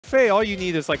Fei, all you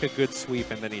need is like a good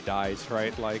sweep and then he dies,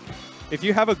 right? Like, if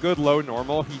you have a good low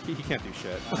normal, he can't do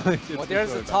shit. Well,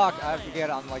 there's a talk, I forget,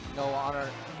 on like No Honor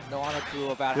Crew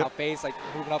about how Fei's like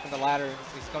moving up in the ladder and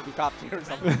he's going to be top tier or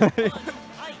something.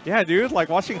 Yeah, dude, like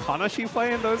watching Hanashi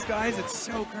play and those guys, it's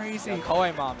so crazy. Yeah,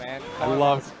 Koemon, man. I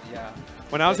love. Yeah.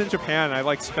 When I was in Japan, I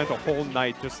like spent a whole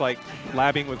night just like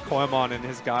labbing with Koemon and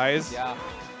his guys. Yeah.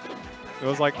 It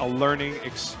was like a learning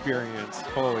experience.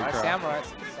 Holy crap. Samurai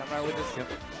with this. Yep.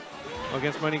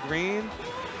 Against Money Green.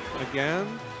 Again.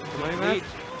 I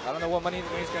don't know what Money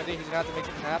Green's going to do. He's going to have to make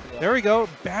something happen. There we go.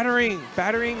 Battering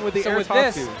with the air with top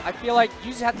this, I feel like you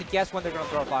just have to guess when they're going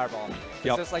to throw a fireball. It's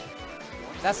yep. just like,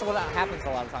 that's what happens a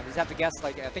lot of times. You just have to guess,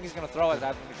 like, I think he's going to throw it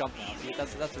after the jump now. See,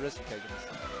 that's the risk you're taking.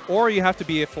 Or you have to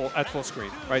be at full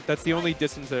screen, right? That's the only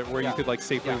distance where you could like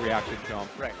safely react and jump.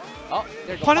 Right. Oh,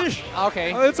 there you go. Punish!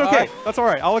 Okay. Oh, it's okay. Right. That's all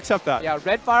right. I'll accept that. Yeah,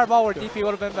 red fireball where DP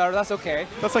would have been better. That's okay.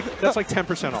 That's like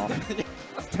 10% off.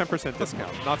 10%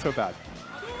 discount. Not so bad.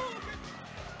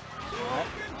 All right.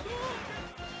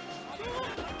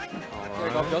 There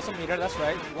you go. Build some meter. That's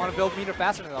right. You want to build meter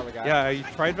faster than the other guy. Yeah, he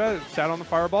tried that. Sat on the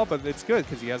fireball, but it's good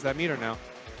because he has that meter now.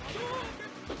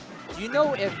 Do you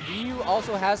know if Ryu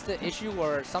also has the issue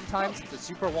where sometimes the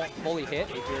super won't fully hit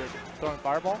if you're throwing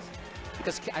fireballs?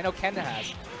 Because I know Ken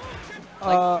has.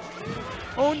 Like,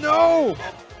 oh no!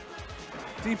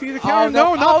 DP the counter.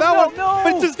 No, not that one. No.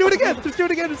 But just do it again. Just do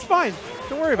it again. It's fine.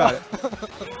 Don't worry about it.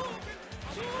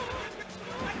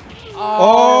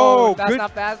 Oh, that's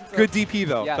not bad. Good DP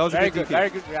though. Yeah, that was very a good good. DP. Very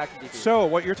good reaction DP. So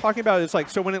what you're talking about is like,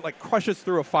 so when it like crushes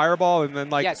through a fireball and then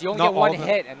like, yes, you only get one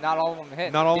hit and not all of them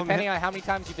hit. Not all depending on how many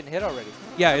times you've been hit already.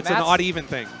 Yeah, it's an odd even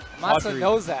thing. Matsu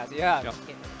knows that. Yeah. Yep.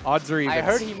 Odds are even. I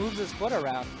heard he moves his foot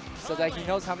around so that he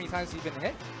knows how many times he's been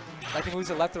hit. Like he moves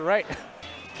it left or right.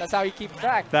 That's how he keeps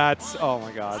track. That's, oh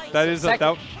my god. That is that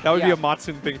would be a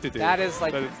Matsun thing to do. That is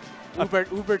like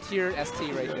Uber tier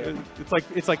ST right there.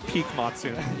 It's like peak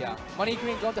Matsun. Yeah. Money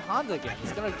Green going to Honda again.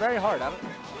 It's gonna be very hard. I'm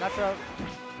not sure.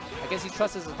 I guess he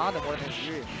trusts his Honda more than his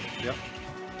Ryu. Yep.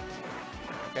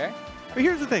 Okay. But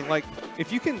here's the thing, like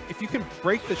if you can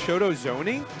break the Shoto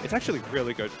zoning, it's actually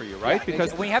really good for you, right? Yeah,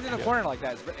 because when you have it in the corner like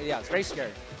that, it's very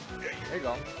scary. There you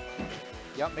go.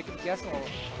 Yep, make him guess and we'll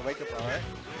wake up. All right.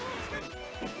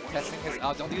 Testing his.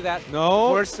 Oh, don't do that.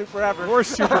 No. Worst super ever.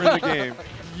 Worst super in the game.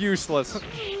 Useless. All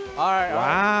right.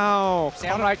 Wow. All right.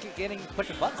 Samurai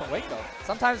pushing buttons on Wake though.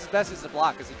 Sometimes the best is to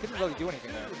block because he couldn't really do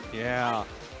anything there. Yeah.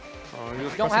 Oh, you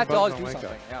don't have to always do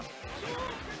something. Yeah.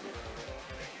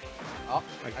 Oh,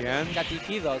 again. Got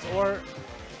DP those, or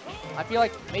I feel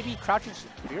like maybe Crouching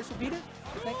Fierce would beat it.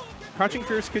 I think. Crouching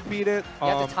Fierce could beat it. You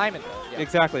have to time it though. Yeah.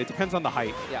 Exactly. It depends on the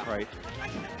height. Yeah. Right.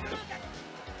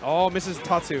 Oh, misses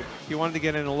Tatsu. He wanted to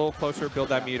get in a little closer, build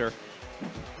that meter.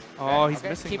 Oh, he's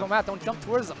missing. Keep him out. Don't jump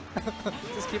towards him.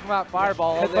 Just keep him out.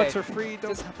 Fireball all day. Headbutts are free.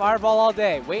 Just fireball all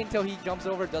day. Wait until he jumps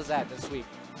over, does that, then sweep.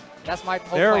 That's my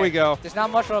whole There plan. we go. There's not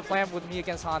much of a plan with me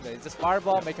against Honda. It's just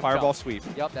fireball, make him Fireball jump. sweep.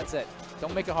 Yep, that's it.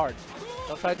 Don't make it hard.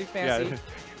 Don't try to do fancy. Yeah.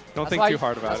 Don't think too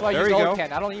hard about that's it. why There I we use go. old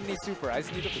Ken. I don't even need super. I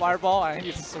just need the fireball and I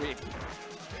need the sweep.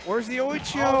 Where's the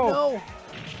Oichio? Oh, no.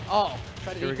 Oh,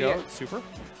 try to Here we go. Super.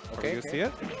 Okay. You see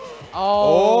it?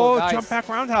 Oh, nice. Jump back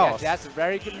roundhouse. Yeah, that's a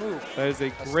very good move. That is a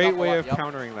great way of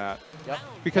countering that. Yep.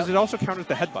 Because it also counters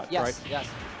the headbutt, yes, right? Yes,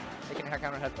 they can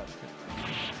counter headbutt.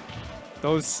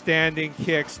 Those standing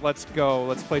kicks, let's go.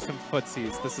 Let's play some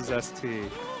footsies. This is ST.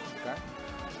 Okay.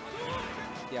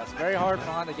 Yeah, it's very hard for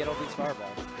Han to get over these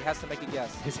fireballs. He has to make a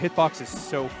guess. His hitbox is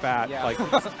so fat. Yeah. Like,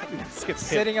 it gets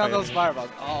sitting on those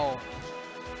fireballs. Oh.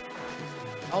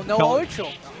 Oh, no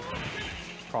Oicho.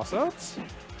 Cross-ups?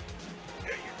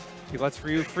 He lets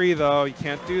Ryu free, though. You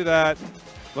can't do that.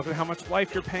 Look at how much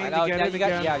life you're paying to get it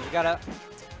again. Yeah, you gotta.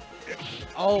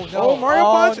 Oh, no. Oh, Mario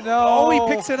Punch. No. Oh,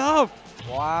 he picks it up.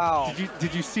 Wow.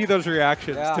 Did you see those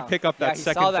reactions to pick up that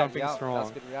second jumping strong? That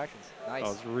was good reactions. Nice. That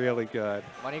was really good.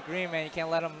 Money Green, man, you can't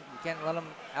let him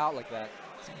out like that.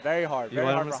 It's very hard. Very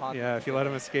hard for Honda. Yeah, if you let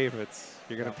him escape,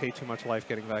 you're gonna pay too much life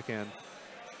getting back in.